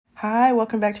Hi,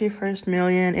 welcome back to Your First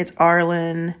Million. It's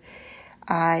Arlen.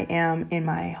 I am in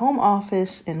my home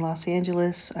office in Los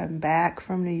Angeles. I'm back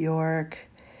from New York.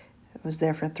 I was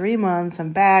there for 3 months.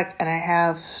 I'm back and I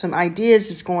have some ideas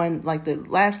just going like the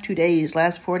last 2 days,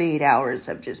 last 48 hours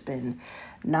have just been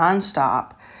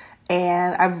nonstop.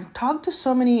 And I've talked to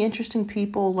so many interesting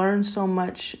people, learned so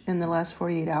much in the last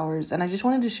 48 hours. And I just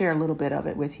wanted to share a little bit of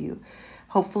it with you.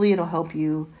 Hopefully it'll help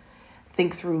you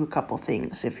think through a couple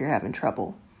things if you're having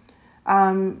trouble.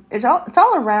 It's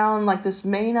all around like this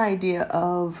main idea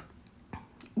of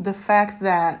the fact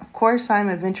that, of course, I'm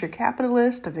a venture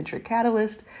capitalist, a venture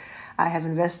catalyst. I have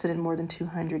invested in more than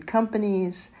 200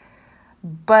 companies,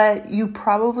 but you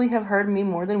probably have heard me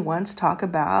more than once talk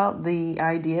about the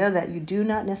idea that you do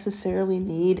not necessarily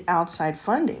need outside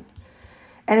funding.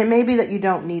 And it may be that you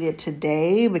don't need it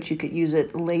today, but you could use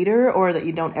it later, or that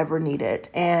you don't ever need it.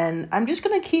 And I'm just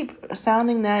going to keep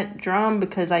sounding that drum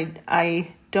because I'm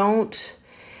going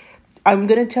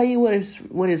to tell you what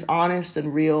is honest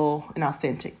and real and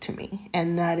authentic to me.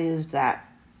 And that is that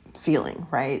feeling,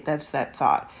 right? That's that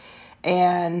thought.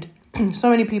 And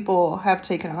so many people have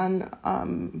taken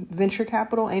on venture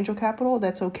capital, angel capital.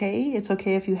 That's okay. It's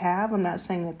okay if you have. I'm not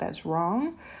saying that that's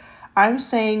wrong. I'm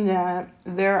saying that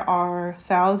there are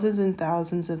thousands and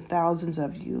thousands and thousands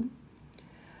of you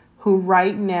who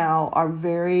right now are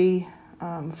very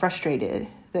frustrated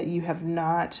that you have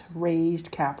not raised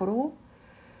capital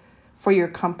for your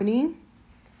company,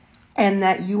 and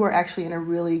that you are actually in a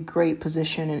really great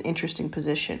position, an interesting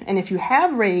position. And if you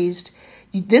have raised,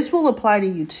 this will apply to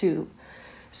you too.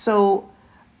 So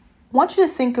I want you to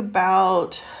think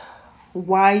about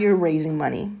why you're raising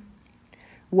money.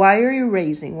 Why are you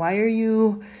raising? Why do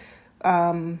you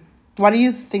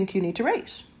think you need to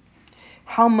raise?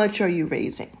 How much are you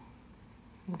raising?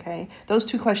 Okay. Those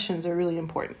two questions are really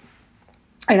important.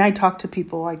 And I talk to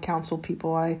people, I counsel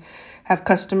people, I have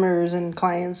customers and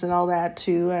clients and all that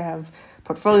too. I have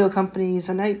portfolio companies,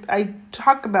 and I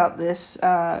talk about this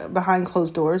behind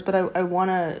closed doors, but I want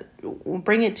to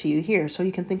bring it to you here so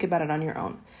you can think about it on your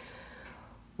own.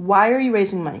 Why are you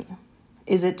raising money?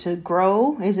 Is it to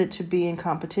grow? Is it to be in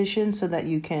competition so that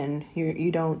you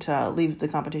don't leave the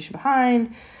competition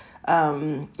behind?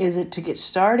 Is it to get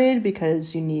started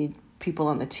because you need people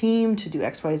on the team to do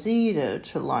XYZ,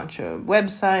 to launch a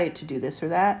website, to do this or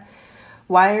that?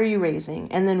 Why are you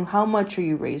raising? And then how much are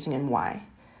you raising and why?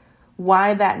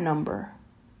 Why that number?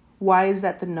 Why is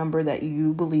that the number that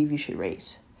you believe you should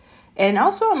raise? And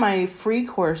also in my free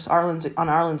course,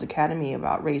 Arlen's Academy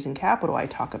about raising capital, I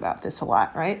talk about this a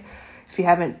lot, right? If you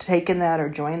haven't taken that or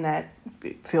joined that,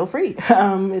 feel free.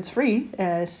 It's free.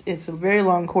 It's a very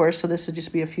long course, so this will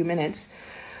just be a few minutes.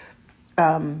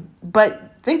 But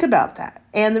think about that.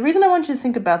 And the reason I want you to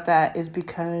think about that is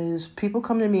because people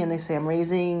come to me and they say, I'm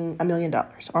raising $1 million,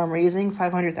 or I'm raising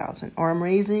 500,000, or I'm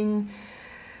raising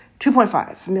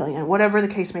 2.5 million, whatever the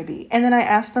case may be. And then I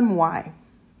ask them why.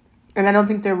 And I don't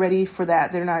think they're ready for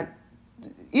that. They're not,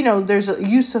 there's a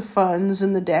use of funds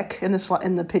in the deck, in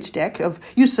the pitch deck of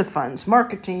use of funds,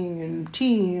 marketing and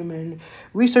team and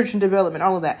research and development,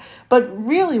 all of that. But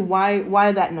really,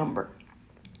 why that number?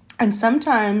 And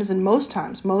sometimes, and most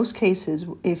cases,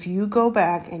 if you go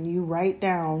back and you write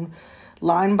down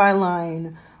line by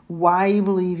line why you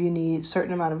believe you need a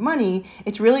certain amount of money,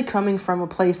 it's really coming from a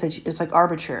place that it's like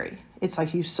arbitrary. It's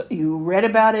like you read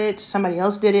about it, somebody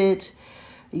else did it,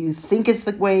 you think it's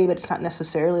the way, but it's not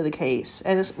necessarily the case.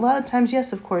 And a lot of times,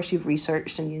 yes, of course, you've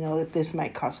researched and you know that this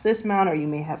might cost this amount, or you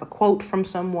may have a quote from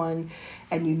someone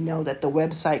and you know that the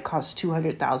website costs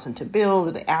 $200,000 to build,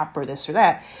 or the app, or this or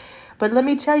that. But let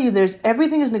me tell you,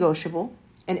 everything is negotiable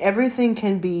and everything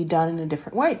can be done in a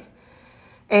different way.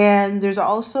 And there's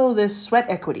also this sweat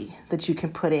equity that you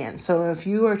can put in. So if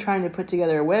you are trying to put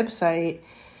together a website,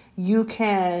 you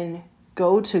can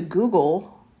go to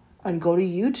Google and go to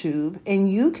YouTube,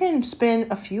 and you can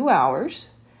spend a few hours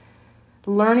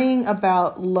learning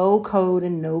about low code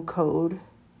and no code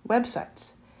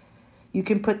websites. You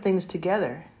can put things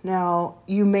together. Now,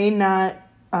 you may not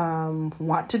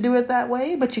want to do it that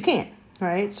way, but you can,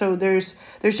 right? So there's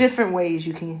different ways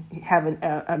you can have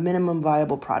a minimum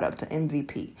viable product, an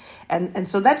MVP. And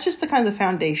so that's just the kind of the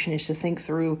foundation, is to think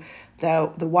through the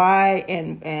why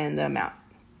and the amount.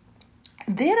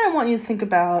 Then I want you to think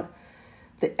about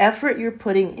the effort you're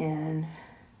putting in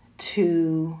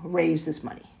to raise this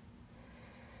money.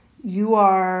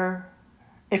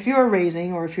 If you're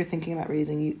raising, or if you're thinking about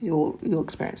raising, you'll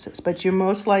experience this, but you're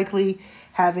most likely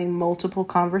having multiple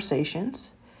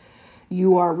conversations.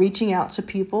 You are reaching out to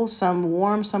people, some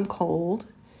warm, some cold.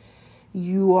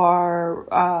 You are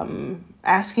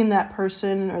asking that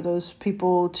person or those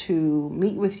people to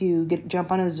meet with you,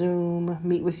 jump on a Zoom,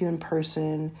 meet with you in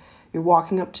person. You're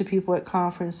walking up to people at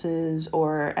conferences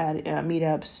or at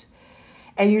meetups,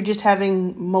 and you're just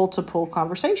having multiple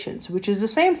conversations, which is the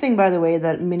same thing, by the way,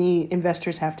 that many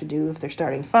investors have to do if they're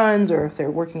starting funds or if they're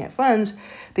working at funds,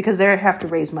 because they have to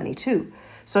raise money too.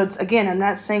 So it's, again, I'm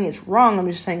not saying it's wrong.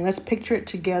 I'm just saying let's picture it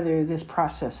together, this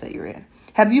process that you're in.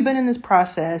 Have you been in this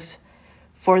process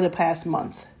for the past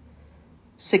month,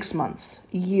 6 months,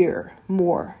 a year,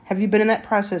 more? Have you been in that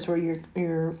process where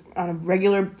you're on a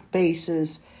regular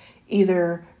basis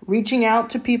either reaching out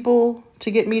to people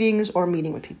to get meetings or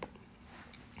meeting with people?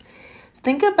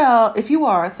 Think about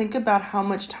how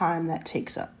much time that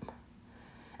takes up.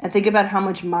 And think about how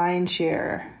much mind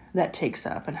share that takes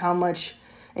up and how much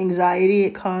anxiety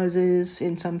it causes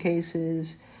in some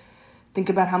cases. Think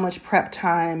about how much prep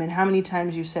time and how many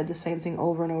times you've said the same thing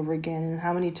over and over again and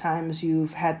how many times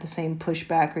you've had the same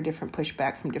pushback or different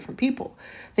pushback from different people.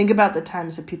 Think about the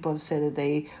times that people have said that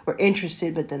they were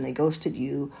interested but then they ghosted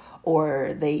you,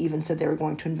 or they even said they were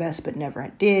going to invest but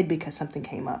never did because something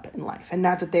came up in life. And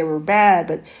not that they were bad,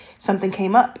 but something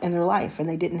came up in their life and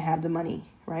they didn't have the money,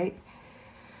 right?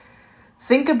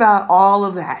 Think about all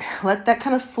of that. Let that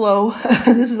kind of flow.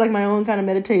 This is like my own kind of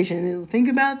meditation. Think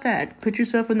about that. Put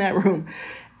yourself in that room.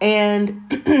 And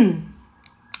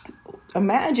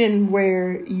imagine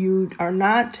where you are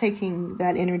not taking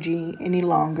that energy any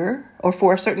longer or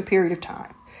for a certain period of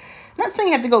time. I'm not saying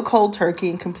you have to go cold turkey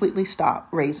and completely stop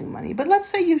raising money. But let's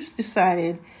say you've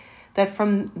decided that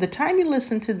from the time you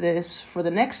listen to this for the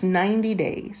next 90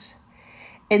 days,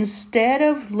 instead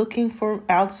of looking for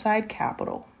outside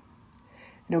capital,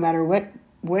 no matter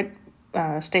what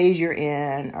stage you're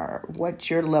in or what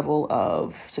your level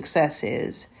of success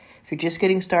is, if you're just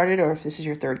getting started or if this is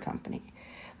your third company,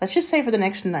 let's just say for the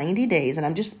next 90 days, and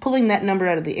I'm just pulling that number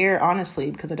out of the air,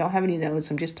 honestly, because I don't have any notes,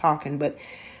 I'm just talking, but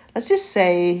let's just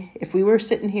say if we were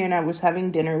sitting here and I was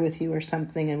having dinner with you or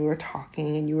something and we were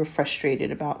talking and you were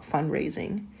frustrated about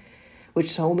fundraising,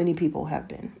 which so many people have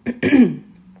been,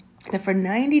 that for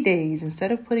 90 days,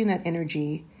 instead of putting that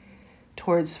energy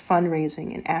towards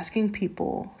fundraising and asking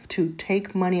people to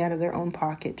take money out of their own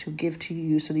pocket to give to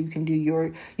you so that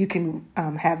you can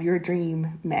have your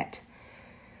dream met.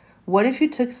 What if you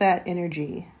took that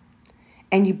energy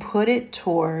and you put it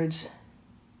towards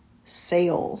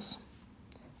sales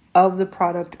of the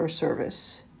product or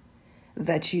service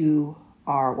that you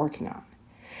are working on?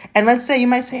 And let's say you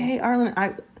might say, "Hey, Arlen,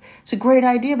 it's a great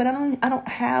idea, but I don't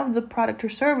have the product or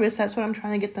service. That's what I'm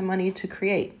trying to get the money to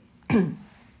create."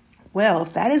 Well,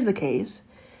 if that is the case,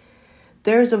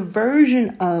 there's a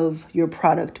version of your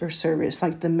product or service,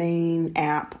 like the main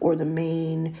app or the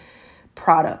main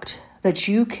product, that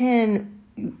you can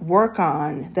work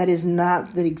on that is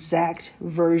not the exact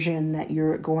version that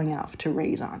you're going out to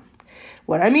raise on.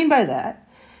 What I mean by that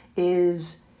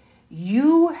is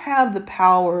you have the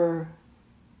power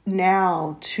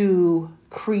now to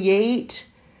create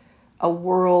a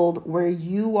world where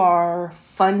you are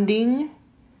funding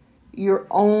your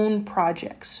own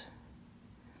projects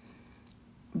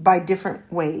by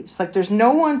different ways. Like there's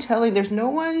no one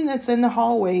that's in the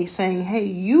hallway saying, "Hey,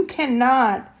 you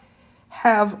cannot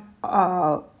have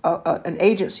an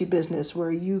agency business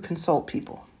where you consult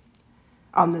people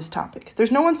on this topic."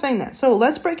 There's no one saying that. So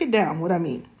let's break it down. What I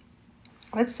mean.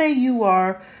 Let's say you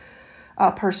are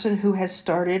a person who has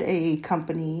started a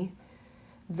company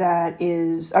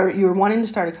or you're wanting to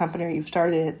start a company or you've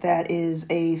started it that is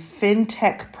a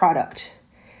fintech product.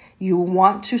 You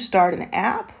want to start an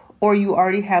app, or you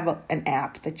already have an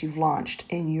app that you've launched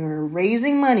and you're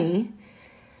raising money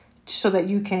so that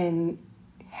you can,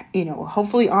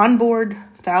 hopefully onboard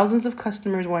thousands of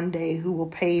customers one day who will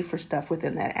pay for stuff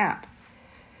within that app.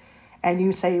 And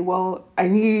you say, well, I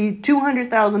need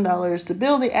 $200,000 to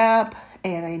build the app,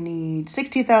 and I need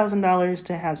 $60,000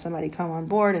 to have somebody come on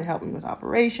board and help me with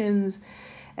operations,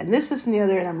 and this and the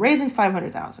other, and I'm raising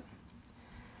 $500,000.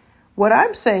 What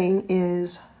I'm saying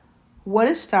is, what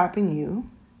is stopping you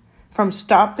from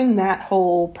stopping that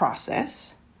whole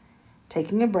process,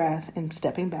 taking a breath and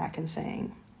stepping back and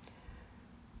saying,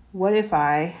 what if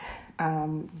I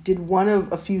did one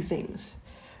of a few things,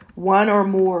 one or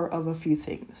more of a few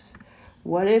things?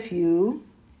 What if you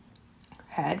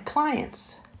had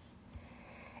clients?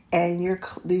 And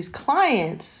these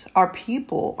clients are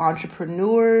people,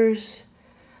 entrepreneurs,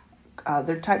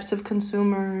 other types of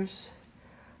consumers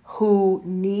who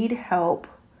need help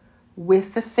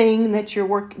with the thing that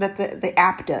the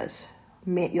app does.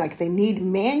 Like they need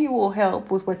manual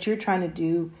help with what you're trying to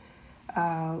do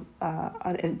in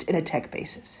a tech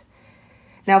basis.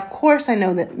 Now, of course, I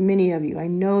know that many of you, I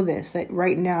know this, that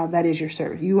right now that is your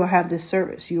service. You have this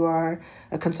service. You are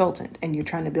a consultant and you're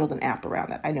trying to build an app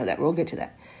around that. I know that. We'll get to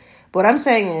that. But what I'm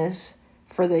saying is,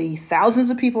 for the thousands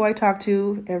of people I talk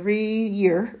to every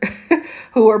year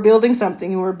who are building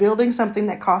something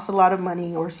that costs a lot of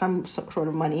money or some sort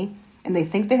of money, and they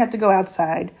think they have to go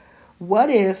outside, what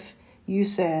if you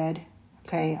said,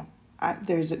 okay,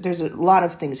 there's a lot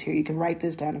of things here. You can write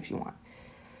this down if you want.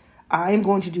 I am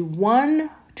going to do 1,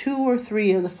 2, or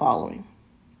 3 of the following.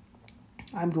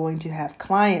 I'm going to have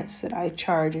clients that I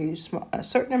charge a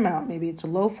certain amount, maybe it's a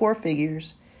low 4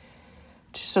 figures,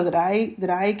 so that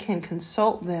I can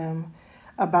consult them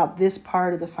about this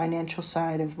part of the financial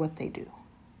side of what they do.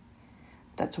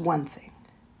 That's one thing.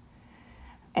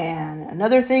 And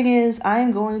another thing is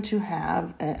I'm going to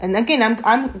have, and again,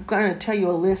 I'm going to tell you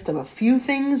a list of a few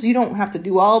things. You don't have to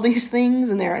do all these things,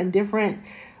 and they're in different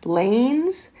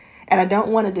lanes. And I don't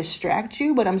want to distract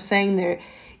you, but I'm saying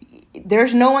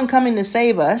there's no one coming to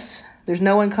save us. There's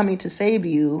no one coming to save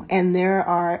you. And there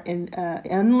are an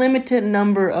unlimited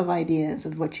number of ideas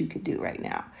of what you could do right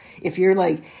now. If you're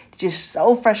like just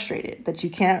so frustrated that you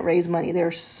can't raise money, there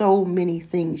are so many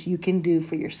things you can do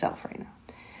for yourself right now.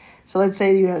 So let's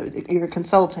say you're a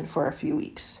consultant for a few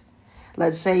weeks.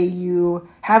 Let's say you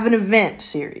have an event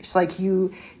series, like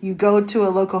you go to a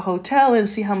local hotel and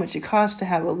see how much it costs to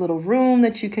have a little room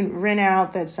that you can rent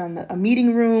out that's on a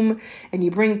meeting room, and you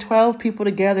bring 12 people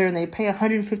together and they pay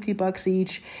 $150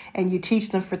 each, and you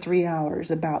teach them for 3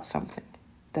 hours about something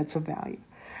that's of value.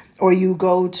 Or you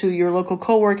go to your local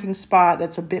co-working spot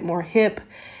that's a bit more hip,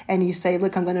 and you say,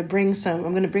 look, I'm going to bring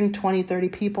 20, 30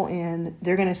 people in.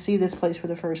 They're going to see this place for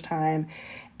the first time,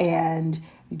 and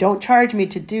you don't charge me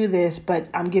to do this, but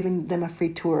I'm giving them a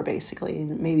free tour, basically.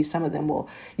 And maybe some of them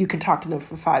you can talk to them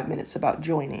for 5 minutes about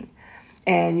joining.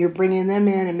 And you're bringing them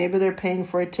in, and maybe they're paying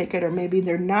for a ticket, or maybe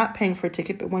they're not paying for a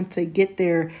ticket, but once they get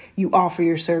there, you offer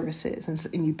your services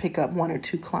and you pick up 1 or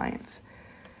 2 clients,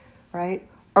 right?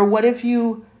 Or what if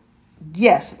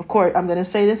yes, of course, I'm going to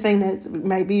say the thing that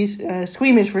might be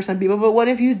squeamish for some people, but what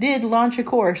if you did launch a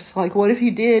course? Like, what if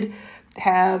you did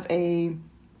have a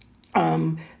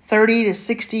 30 to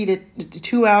 60 to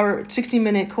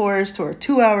 60-minute course or a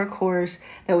 2-hour course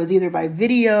that was either by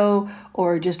video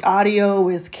or just audio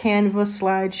with Canva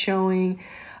slides showing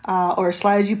or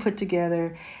slides you put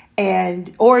together,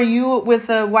 or you with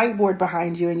a whiteboard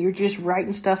behind you and you're just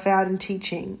writing stuff out and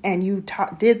teaching, and you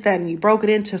did that and you broke it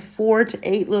into 4 to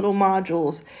 8 little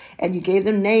modules and you gave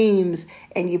them names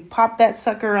and you pop that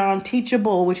sucker on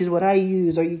Teachable, which is what I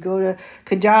use, or you go to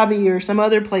Kajabi or some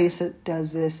other place that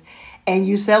does this, and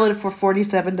you sell it for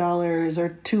 $47 or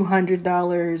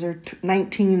 $200 or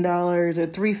 $19 or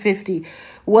 $350,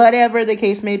 whatever the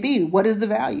case may be. What is the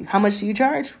value? How much do you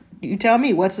charge? You tell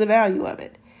me, what's the value of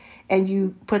it? And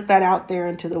you put that out there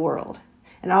into the world.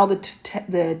 And all the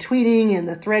tweeting and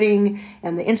the threading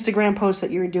and the Instagram posts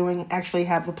that you're doing actually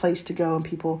have a place to go,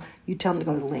 and you tell them to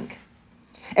go to the link.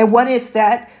 And what if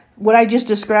what I just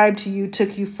described to you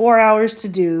took you 4 hours to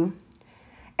do,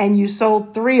 and you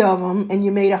sold 3 of them and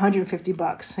you made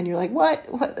 $150, and you're like, what?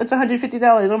 That's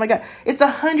 $150. Oh my God. It's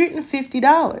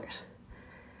 $150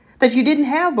 that you didn't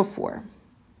have before.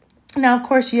 Now, of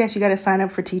course, yes, you got to sign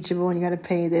up for Teachable and you got to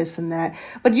pay this and that.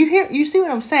 But you see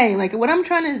what I'm saying? Like, what I'm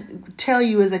trying to tell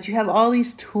you is that you have all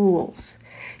these tools.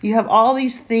 You have all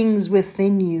these things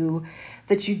within you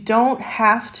that you don't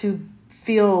have to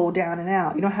feel down and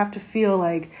out. You don't have to feel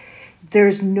like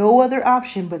there's no other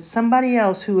option but somebody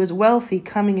else who is wealthy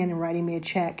coming in and writing me a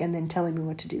check and then telling me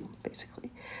what to do,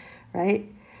 basically, right?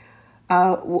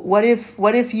 What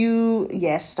if you,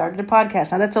 started a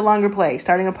podcast? Now that's a longer play.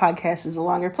 Starting a podcast is a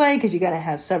longer play because you got to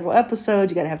have several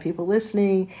episodes. You got to have people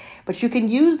listening, but you can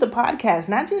use the podcast,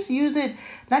 not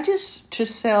just to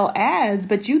sell ads,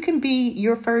 but you can be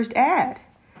your first ad.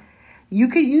 You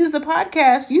could use the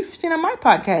podcast. You've seen on my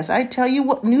podcast, I tell you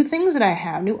what new things that I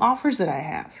have, new offers that I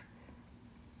have.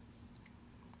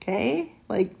 Okay.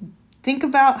 Like, think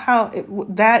about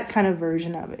that kind of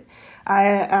version of it.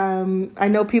 I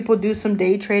know people do some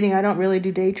day trading. I don't really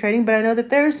do day trading, but I know that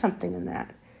there's something in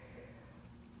that.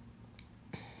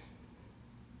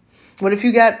 What if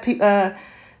you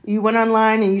you went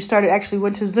online and you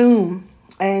went to Zoom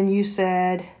and you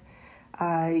said,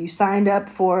 you signed up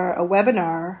for a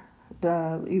webinar,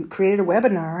 you created a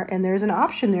webinar, and there's an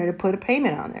option there to put a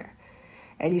payment on there.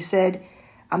 And you said,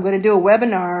 I'm going to do a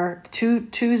webinar 2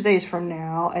 Tuesdays from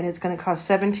now, and it's going to cost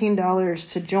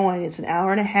 $17 to join. It's an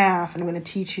hour and a half, and I'm going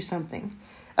to teach you something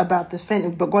about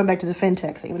but going back to the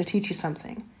fintech thing, I'm going to teach you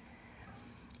something.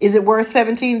 Is it worth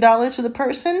 $17 to the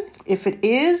person? If it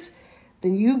is,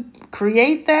 Then you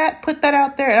create that, put that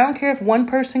out there. I don't care if one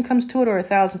person comes to it or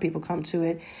 1,000 people come to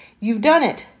it. You've done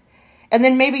it. And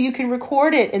then maybe you can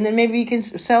record it, and then maybe you can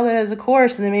sell it as a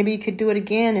course, and then maybe you could do it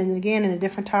again and again in a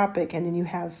different topic, and then you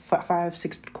have 5,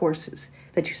 6 courses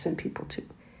that you send people to.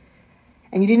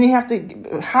 And you didn't have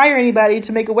to hire anybody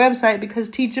to make a website because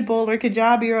Teachable or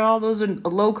Kajabi or all those are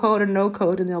low code or no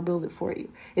code, and they'll build it for you.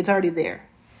 It's already there.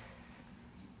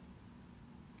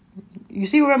 You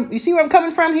see where I'm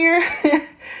coming from here?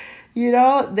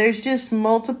 There's just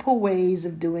multiple ways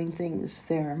of doing things.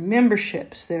 There are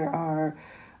memberships. There are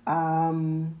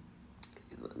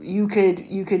you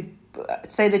could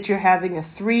say that you're having a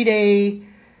 3-day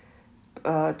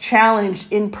challenge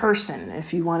in person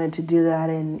if you wanted to do that,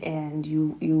 and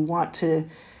you want to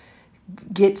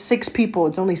get 6 people.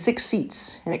 It's only 6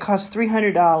 seats, and it costs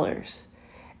 $300,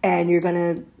 and you're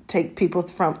going to take people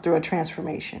through a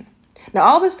transformation. Now,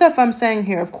 all the stuff I'm saying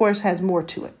here, of course, has more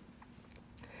to it.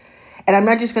 And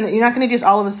you're not going to just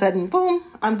all of a sudden, boom,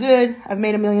 I'm good. I've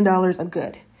made $1 million. I'm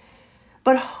good.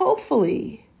 But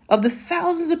hopefully, of the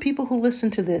thousands of people who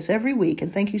listen to this every week,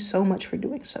 and thank you so much for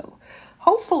doing so,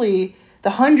 hopefully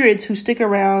the hundreds who stick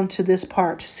around to this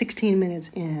part, 16 minutes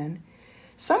in,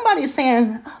 somebody is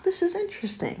saying, oh, this is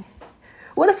interesting.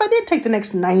 What if I did take the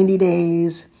next 90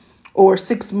 days or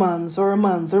 6 months or a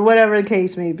month or whatever the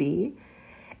case may be,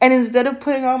 and instead of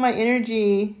putting all my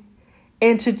energy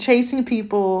into chasing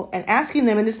people and asking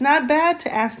them, and it's not bad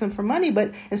to ask them for money,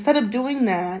 but instead of doing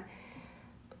that,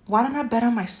 why don't I bet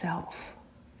on myself?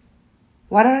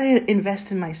 Why don't I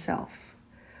invest in myself?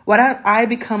 Why don't I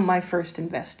become my first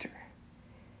investor?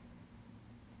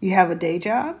 You have a day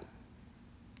job?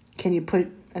 Can you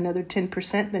put another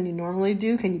 10% than you normally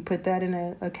do? Can you put that in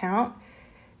an account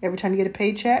every time you get a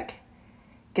paycheck?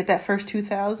 Get that first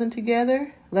 $2,000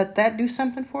 together. Let that do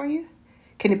something for you.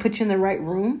 Can it put you in the right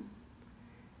room?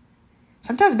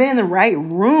 Sometimes being in the right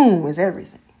room is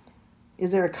everything.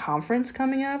 Is there a conference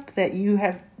coming up that you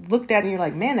have looked at and you're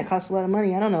like, man, that costs a lot of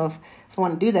money. I don't know if I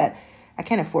want to do that. I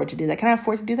can't afford to do that. Can I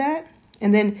afford to do that?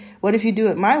 And then what if you do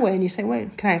it my way and you say,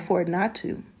 wait, can I afford not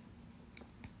to?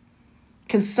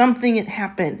 Can something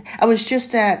happen? I was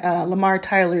just at Lamar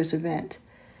Tyler's event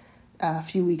a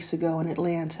few weeks ago in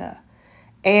Atlanta.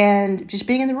 And just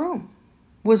being in the room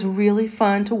was really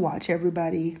fun to watch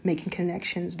everybody making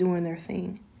connections, doing their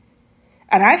thing.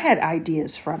 And I had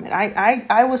ideas from it.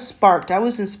 I was sparked. I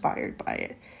was inspired by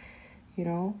it.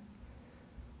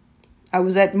 I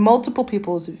was at multiple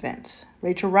people's events.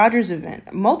 Rachel Rogers'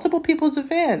 event. Multiple people's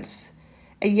events.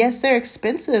 And yes, they're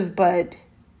expensive, but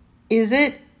is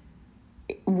it...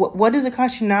 What does it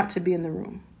cost you not to be in the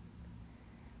room?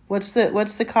 What's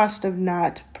the cost of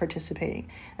not participating?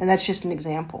 And that's just an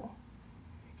example.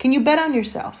 Can you bet on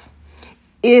yourself?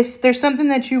 If there's something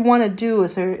that you want to do,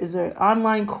 is there an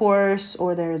online course,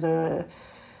 or there's a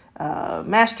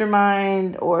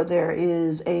mastermind, or there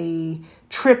is a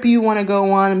trip you want to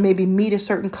go on and maybe meet a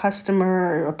certain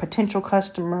customer or a potential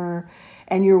customer,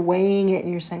 and you're weighing it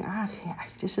and you're saying,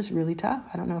 this is really tough.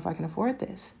 I don't know if I can afford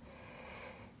this.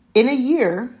 In a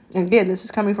year, and again, this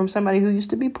is coming from somebody who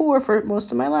used to be poor for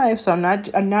most of my life, so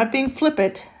I'm not being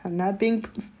flippant. I'm not being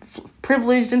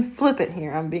privileged and flippant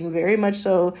here. I'm being very much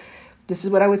so. This is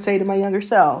what I would say to my younger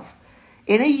self.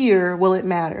 In a year, will it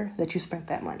matter that you spent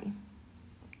that money?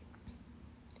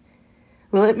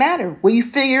 Will it matter? Will you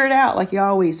figure it out like you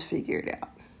always figure it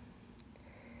out?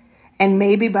 And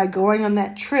maybe by going on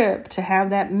that trip to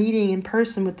have that meeting in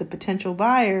person with the potential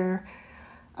buyer,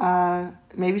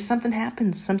 maybe something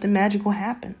happens, something magical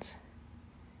happens.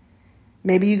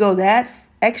 Maybe you go that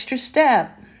extra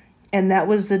step, and that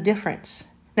was the difference.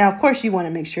 Now, of course, you want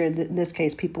to make sure that in this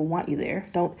case people want you there.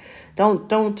 Don't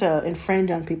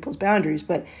infringe on people's boundaries,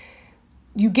 but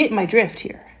you get my drift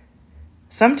here.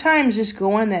 Sometimes just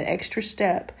going that extra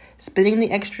step, spending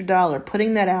the extra dollar,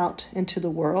 putting that out into the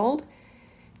world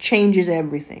changes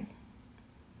everything.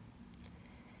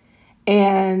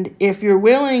 And if you're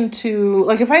willing to,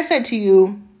 like if I said to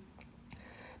you,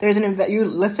 there's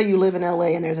let's say you live in LA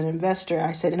and there's an investor.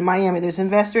 I said in Miami, there's an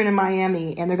investor in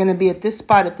Miami and they're going to be at this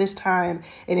spot at this time.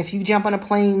 And if you jump on a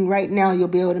plane right now, you'll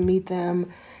be able to meet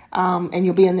them and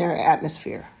you'll be in their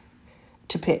atmosphere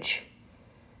to pitch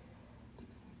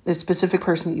the specific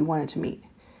person that you wanted to meet.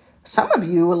 Some of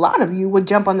you, a lot of you would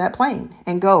jump on that plane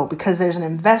and go because there's an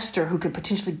investor who could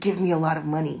potentially give me a lot of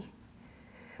money.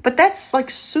 But that's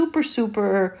like super,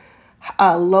 super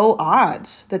low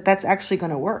odds that that's actually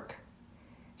going to work.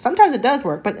 Sometimes it does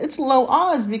work, but it's low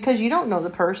odds because you don't know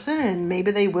the person and maybe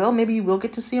they will. Maybe you will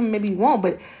get to see them, maybe you won't.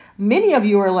 But many of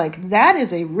you are like, that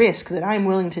is a risk that I'm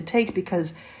willing to take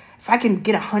because If I can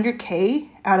get $100K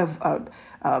out of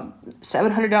a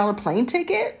 $700 plane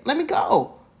ticket, let me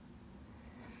go.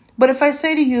 But if I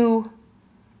say to you,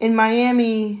 in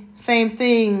Miami, same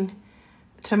thing,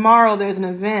 tomorrow there's an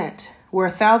event where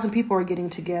 1,000 people are getting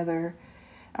together,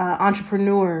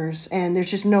 entrepreneurs, and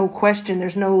there's just no question,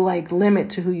 there's no like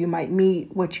limit to who you might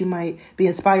meet, what you might be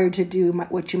inspired to do,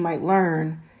 what you might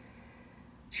learn.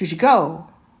 You should go.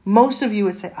 Most of you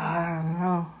would say, I don't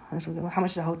know, how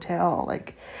much is the hotel?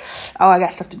 Like, oh, I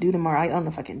got stuff to do tomorrow. I don't know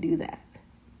if I can do that.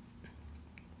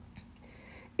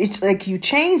 It's like you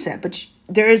change that, but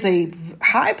there is a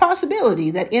high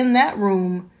possibility that in that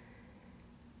room,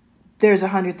 there's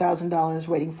 $100,000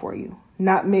 waiting for you.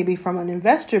 Not maybe from an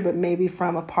investor, but maybe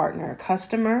from a partner, a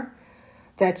customer.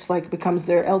 That's like becomes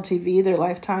their LTV, their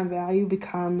lifetime value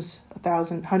becomes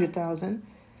 100,000,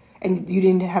 and you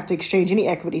didn't have to exchange any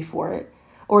equity for it.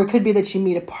 Or it could be that you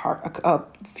meet a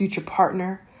future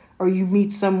partner, or you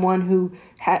meet someone who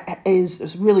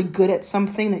is really good at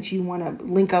something that you want to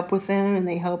link up with them, and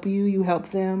they help you, you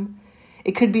help them.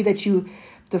 It could be that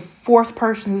the fourth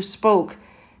person who spoke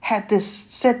said this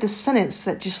sentence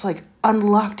that just like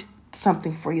unlocked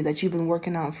something for you that you've been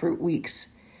working on for weeks.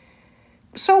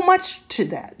 So much to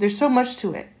that. There's so much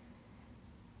to it.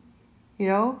 You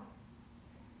know?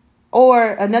 Or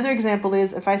another example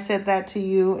is if I said that to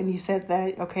you and you said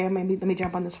that, okay, let me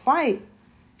jump on this flight.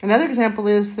 Another example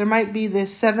is there might be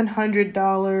this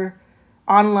 $700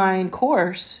 online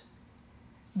course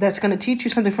that's going to teach you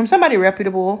something from somebody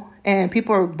reputable, and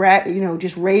people are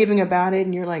just raving about it,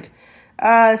 and you're like,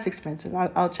 it's expensive.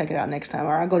 I'll check it out next time,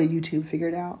 or I'll go to YouTube, figure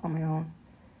it out on my own.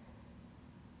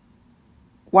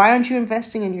 Why aren't you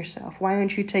investing in yourself? Why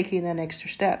aren't you taking that extra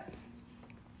step?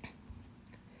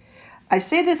 I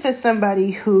say this as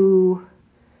somebody who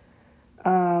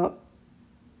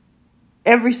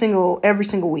every single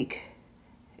week,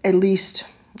 at least,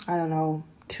 2,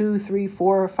 3,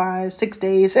 4, 5, 6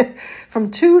 days, from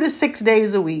 2 to 6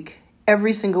 days a week,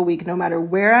 every single week, no matter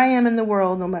where I am in the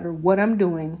world, no matter what I'm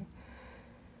doing,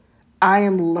 I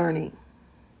am learning.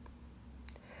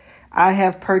 I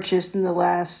have purchased in the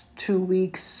last 2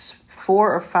 weeks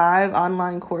 4 or 5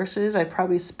 online courses. I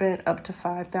probably spent up to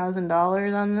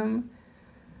 $5,000 on them.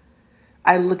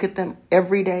 I look at them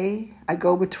every day. I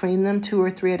go between them 2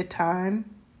 or 3 at a time.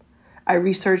 I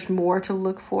research more to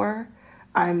look for.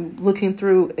 I'm looking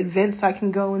through events I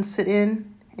can go and sit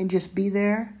in and just be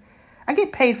there. I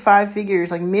get paid 5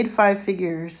 figures, like mid 5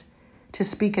 figures, to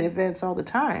speak at events all the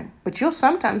time. But you'll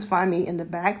sometimes find me in the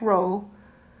back row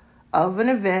of an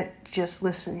event just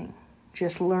listening,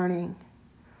 just learning.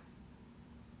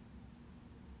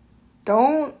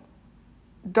 Don't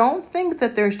think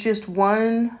that there's just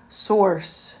one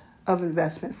source of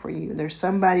investment for you. There's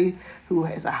somebody who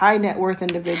has a high net worth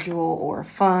individual or a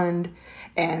fund,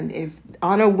 and if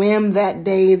on a whim that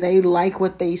day they like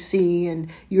what they see and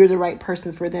you're the right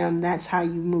person for them, that's how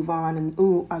you move on and,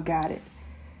 ooh, I got it.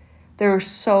 There are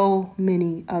so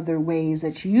many other ways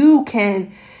that you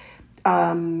can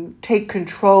take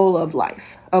control of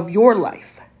life, of your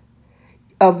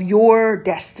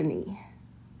destiny.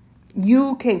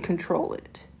 You can control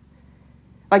it.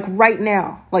 Like right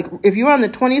now, like if you're on the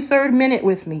 23rd minute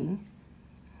with me,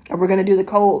 and we're going to do the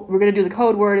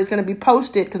code word. It's going to be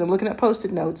post-it, because I'm looking at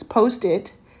post-it notes.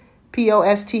 Post-it,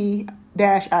 POST-IT.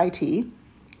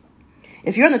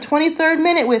 If you're on the 23rd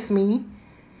minute with me,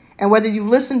 and whether you've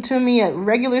listened to me at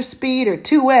regular speed or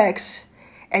 2x,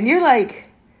 and you're like,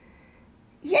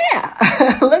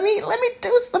 yeah, let me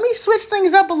switch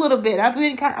things up a little bit.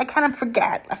 I kind of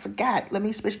forgot. Let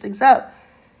me switch things up.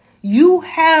 You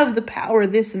have the power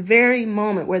this very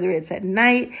moment, whether it's at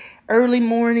night, early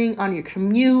morning, on your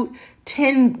commute,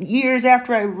 10 years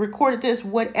after I recorded this,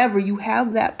 whatever. You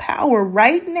have that power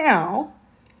right now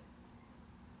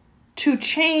to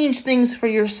change things for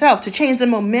yourself, to change the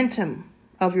momentum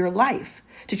of your life,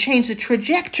 to change the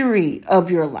trajectory of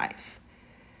your life.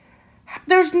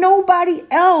 There's nobody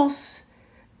else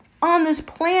on this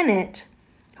planet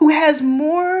who has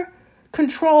more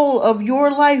control of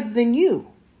your life than you.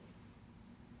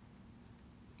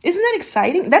 Isn't that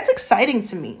exciting? That's exciting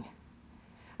to me.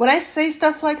 When I say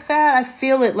stuff like that, I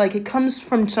feel it like it comes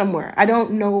from somewhere. I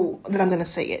don't know that I'm going to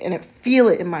say it, and I feel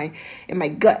it in my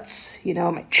guts, in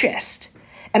my chest.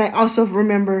 And I also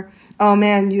remember, oh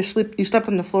man, you slept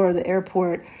on the floor of the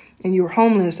airport and you were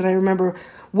homeless. And I remember,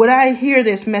 would I hear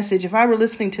this message if I were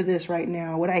listening to this right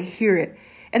now? Would I hear it?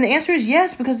 And the answer is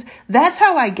yes, because that's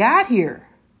how I got here.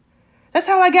 That's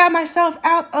how I got myself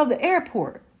out of the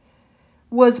airport,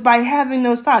 was by having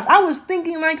those thoughts. I was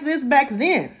thinking like this back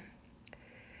then.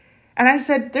 And I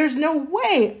said, there's no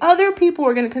way other people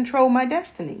are going to control my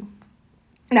destiny.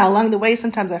 Now, along the way,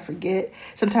 sometimes I forget.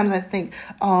 Sometimes I think,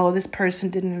 oh, this person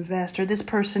didn't invest, or this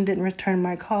person didn't return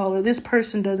my call, or this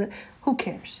person doesn't. Who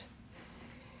cares?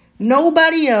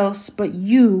 Nobody else but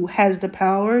you has the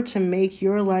power to make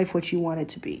your life what you want it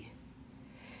to be.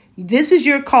 This is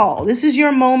your call. This is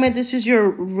your moment. This is your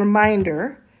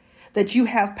reminder that you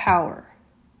have power.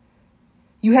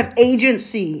 You have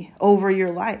agency over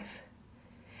your life.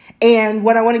 And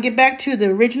what I want to get back to, the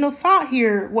original thought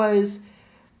here was,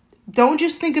 don't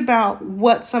just think about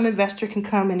what some investor can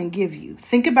come in and give you.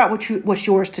 Think about what's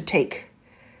yours to take.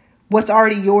 What's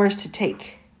already yours to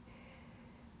take.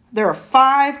 There are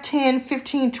 5, 10,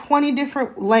 15, 20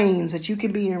 different lanes that you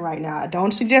can be in right now. I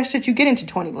don't suggest that you get into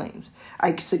 20 lanes.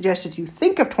 I suggest that you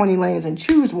think of 20 lanes and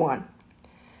choose one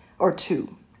or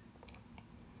two.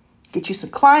 Get you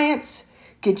some clients,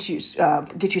 get you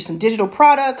some digital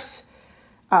products,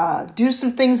 do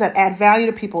some things that add value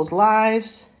to people's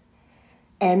lives,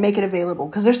 and make it available.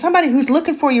 Because there's somebody who's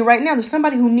looking for you right now. There's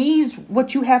somebody who needs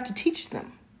what you have to teach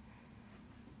them.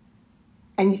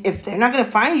 And if they're not going to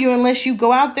find you unless you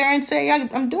go out there and say,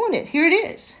 I'm doing it. Here it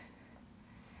is.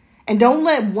 And don't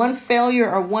let one failure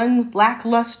or one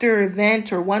lackluster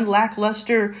event or one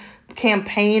lackluster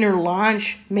campaign or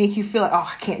launch make you feel like,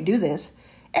 oh, I can't do this.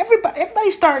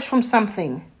 Everybody starts from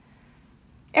something.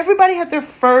 Everybody had their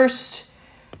first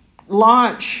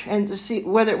launch and to see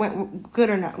whether it went good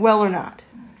or not, well or not.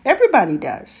 Everybody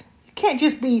does. You can't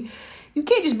just be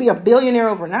a billionaire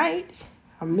overnight,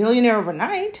 a millionaire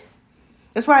overnight.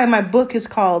 That's why my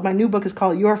new book is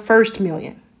called Your First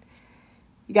Million.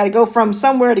 You got to go from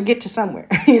somewhere to get to somewhere.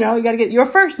 You got to get your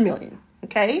first million.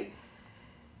 Okay.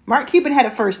 Mark Cuban had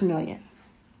a first million.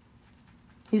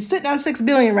 He's sitting on 6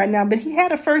 billion right now, but he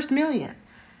had a first million.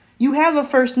 You have a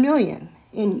first million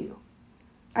in you.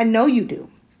 I know you do.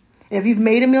 And if you've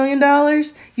made $1 million,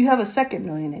 you have a second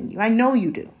million in you. I know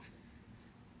you do.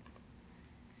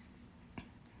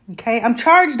 Okay, I'm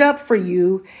charged up for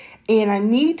you, and I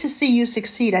need to see you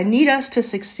succeed. I need us to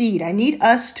succeed. I need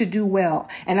us to do well.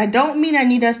 And I don't mean I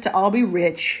need us to all be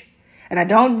rich. And I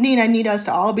don't mean I need us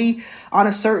to all be on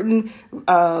a certain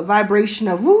vibration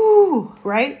of woo,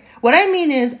 right? What I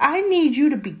mean is I need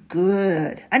you to be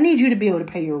good. I need you to be able to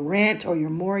pay your rent or your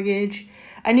mortgage.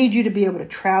 I need you to be able to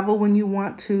travel when you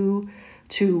want to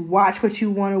watch what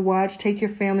you want to watch, take your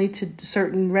family to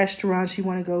certain restaurants you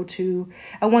want to go to.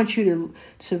 I want you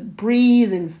to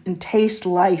breathe and taste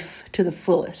life to the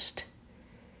fullest.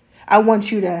 I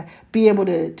want you to be able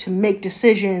to make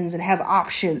decisions and have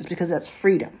options, because that's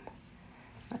freedom.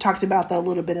 I talked about that a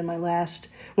little bit in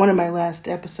one of my last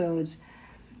episodes.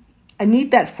 I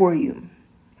need that for you.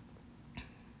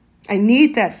 I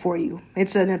need that for you.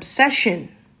 It's an obsession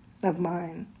of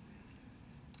mine.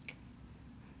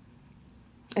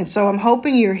 And so I'm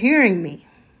hoping you're hearing me.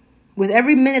 With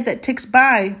every minute that ticks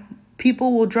by,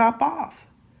 people will drop off.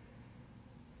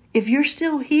 If you're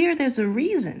still here, there's a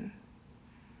reason.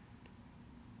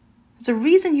 There's a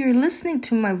reason you're listening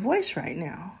to my voice right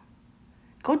now.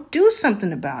 Go do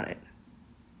something about it.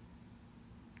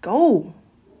 Go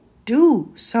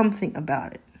do something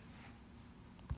about it.